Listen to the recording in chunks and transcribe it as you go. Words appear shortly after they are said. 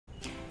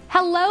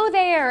Hello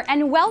there,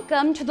 and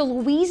welcome to the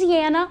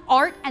Louisiana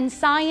Art and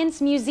Science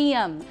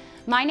Museum.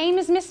 My name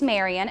is Miss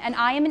Marion, and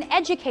I am an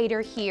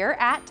educator here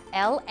at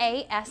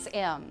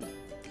LASM.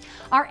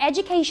 Our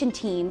education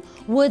team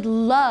would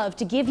love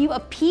to give you a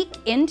peek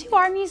into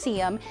our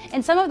museum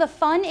and some of the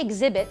fun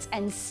exhibits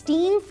and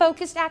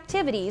STEAM-focused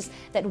activities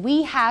that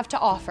we have to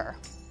offer.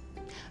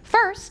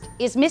 First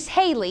is Miss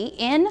Haley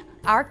in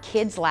our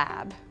Kids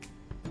Lab.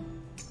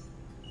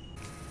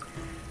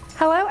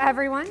 Hello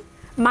everyone,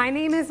 my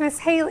name is Miss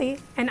Haley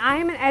and I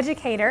am an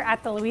educator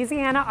at the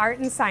Louisiana Art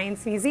and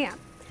Science Museum.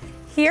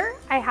 Here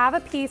I have a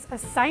piece of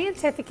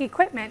scientific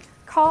equipment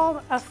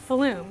called a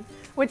flume,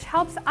 which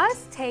helps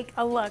us take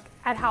a look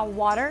at how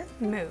water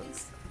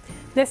moves.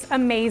 This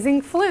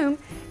amazing flume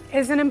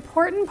is an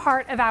important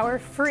part of our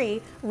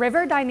free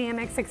River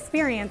Dynamics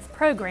Experience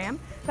program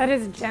that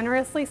is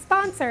generously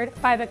sponsored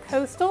by the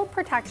Coastal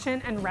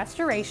Protection and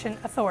Restoration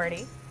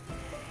Authority.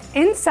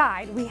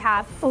 Inside we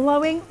have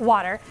flowing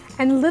water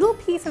and little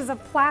pieces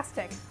of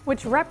plastic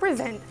which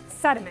represent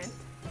sediment.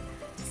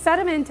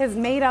 Sediment is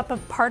made up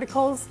of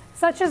particles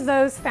such as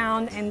those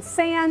found in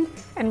sand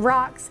and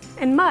rocks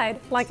and mud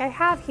like I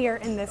have here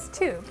in this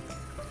tube.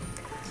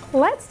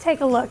 Let's take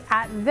a look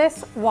at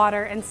this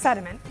water and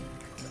sediment.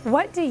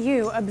 What do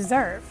you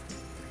observe?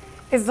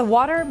 Is the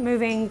water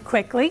moving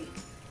quickly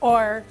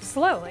or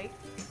slowly?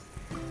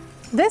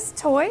 This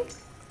toy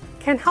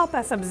can help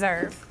us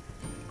observe.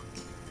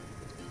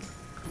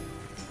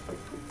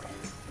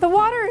 The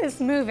water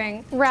is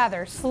moving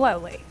rather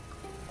slowly.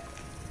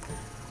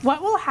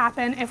 What will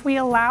happen if we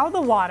allow the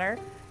water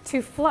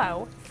to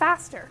flow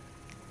faster?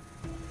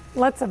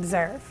 Let's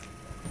observe.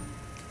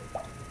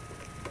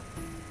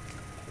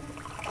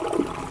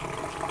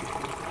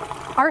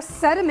 Our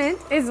sediment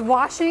is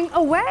washing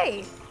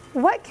away.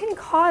 What can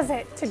cause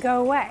it to go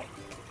away?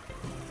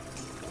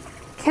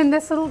 Can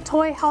this little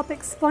toy help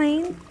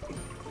explain?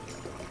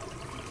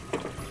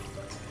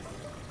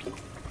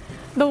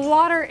 The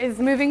water is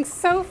moving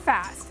so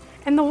fast,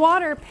 and the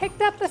water picked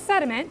up the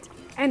sediment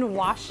and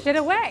washed it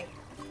away.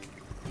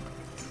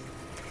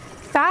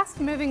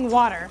 Fast-moving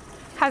water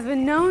has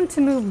been known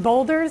to move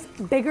boulders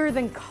bigger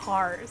than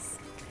cars.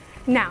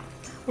 Now,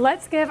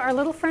 let's give our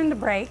little friend a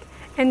break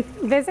and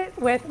visit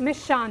with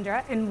Miss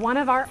Chandra in one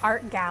of our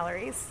art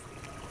galleries.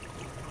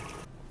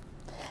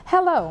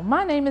 Hello,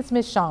 my name is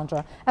Miss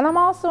Chandra, and I'm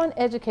also an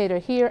educator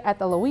here at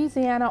the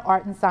Louisiana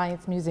Art and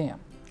Science Museum.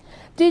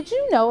 Did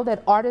you know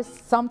that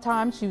artists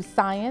sometimes use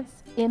science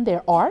in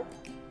their art?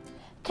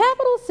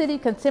 Capital City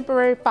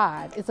Contemporary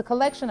 5 is a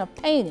collection of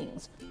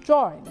paintings,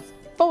 drawings,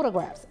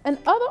 photographs, and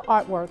other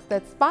artworks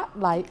that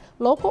spotlight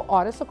local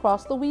artists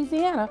across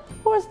Louisiana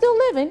who are still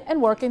living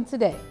and working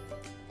today.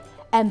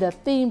 And the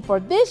theme for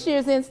this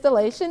year's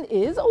installation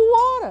is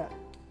water.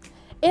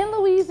 In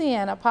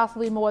Louisiana,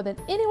 possibly more than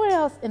anywhere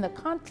else in the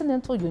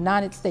continental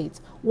United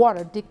States,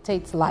 water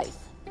dictates life.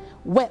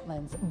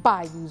 Wetlands,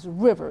 bayous,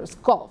 rivers,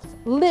 gulfs,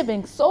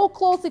 living so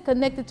closely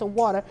connected to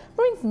water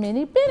brings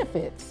many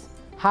benefits.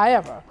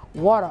 However,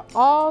 water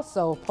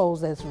also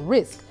poses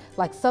risk,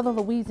 like southern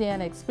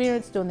Louisiana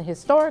experienced during the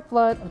historic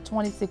flood of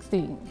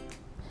 2016.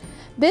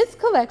 This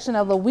collection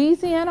of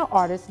Louisiana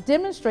artists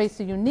demonstrates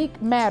the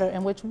unique manner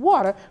in which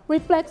water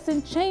reflects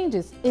and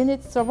changes in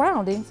its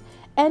surroundings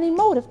and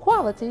emotive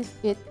qualities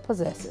it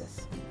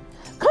possesses.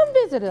 Come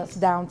visit us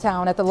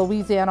downtown at the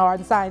Louisiana Art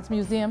and Science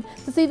Museum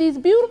to see these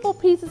beautiful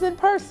pieces in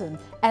person,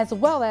 as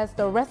well as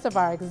the rest of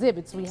our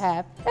exhibits we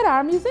have at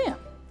our museum.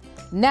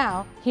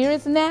 Now, here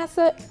is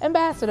NASA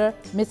Ambassador,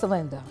 Miss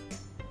Linda.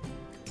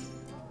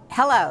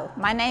 Hello,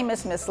 my name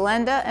is Miss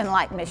Linda, and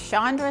like Miss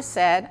Chandra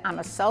said, I'm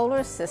a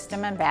Solar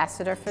System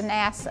Ambassador for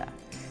NASA.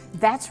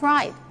 That's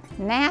right,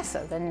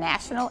 NASA, the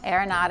National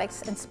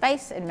Aeronautics and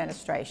Space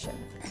Administration.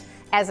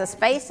 As a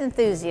space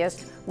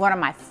enthusiast, one of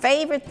my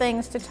favorite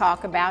things to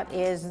talk about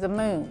is the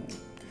moon.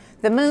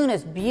 The moon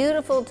is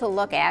beautiful to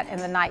look at in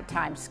the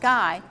nighttime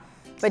sky,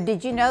 but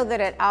did you know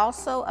that it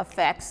also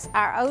affects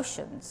our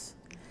oceans?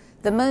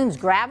 The moon's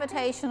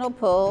gravitational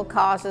pull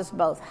causes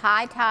both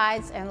high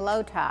tides and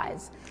low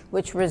tides,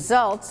 which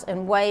results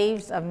in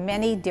waves of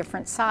many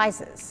different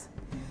sizes.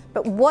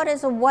 But what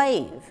is a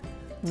wave?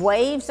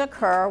 Waves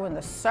occur when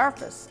the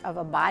surface of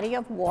a body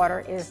of water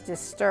is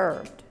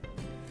disturbed.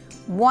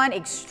 One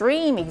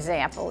extreme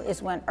example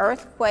is when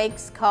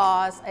earthquakes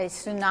cause a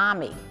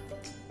tsunami.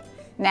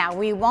 Now,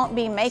 we won't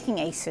be making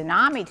a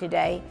tsunami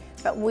today,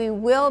 but we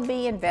will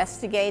be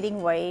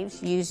investigating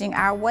waves using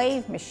our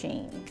wave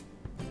machine.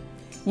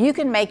 You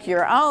can make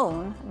your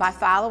own by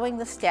following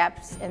the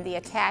steps in the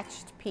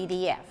attached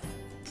PDF.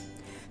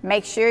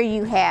 Make sure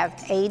you have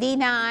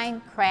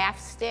 89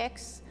 craft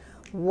sticks,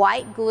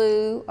 white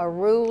glue, a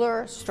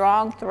ruler,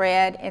 strong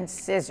thread, and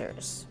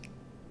scissors.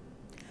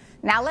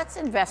 Now let's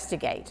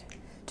investigate.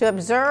 To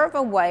observe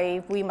a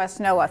wave, we must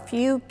know a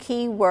few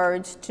key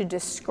words to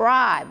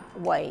describe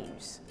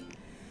waves.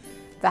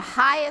 The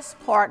highest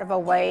part of a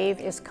wave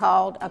is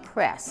called a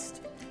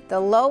crest. The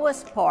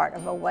lowest part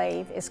of a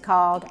wave is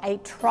called a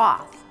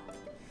trough.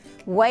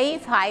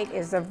 Wave height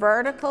is the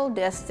vertical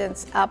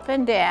distance up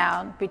and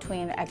down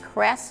between a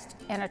crest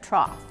and a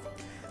trough.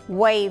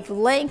 Wave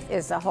length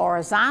is the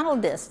horizontal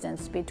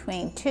distance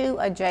between two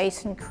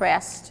adjacent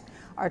crests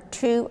or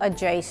two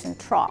adjacent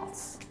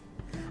troughs.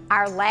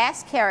 Our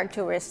last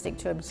characteristic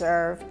to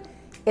observe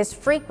is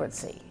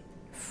frequency.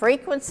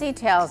 Frequency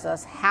tells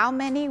us how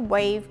many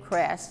wave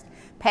crests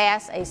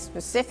pass a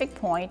specific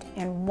point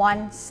in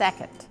 1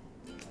 second.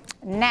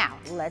 Now,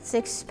 let's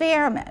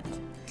experiment.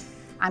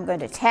 I'm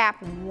going to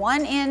tap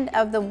one end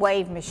of the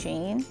wave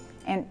machine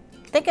and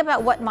think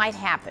about what might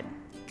happen.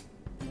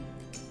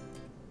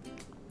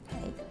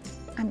 Okay.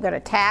 I'm going to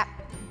tap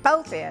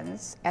both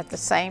ends at the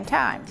same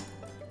time.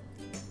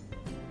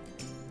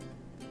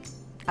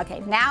 Okay,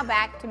 now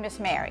back to Miss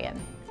Marion.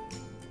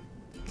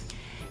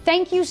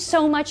 Thank you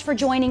so much for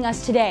joining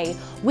us today.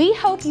 We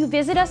hope you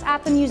visit us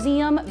at the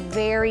museum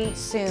very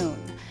soon.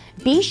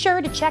 Be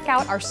sure to check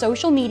out our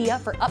social media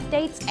for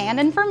updates and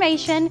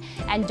information,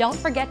 and don't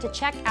forget to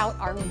check out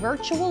our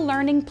virtual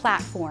learning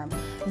platform,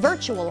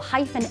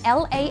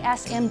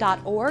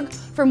 virtual-lasm.org,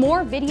 for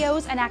more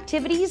videos and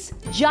activities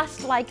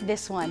just like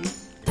this one.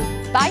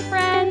 Bye,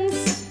 friends.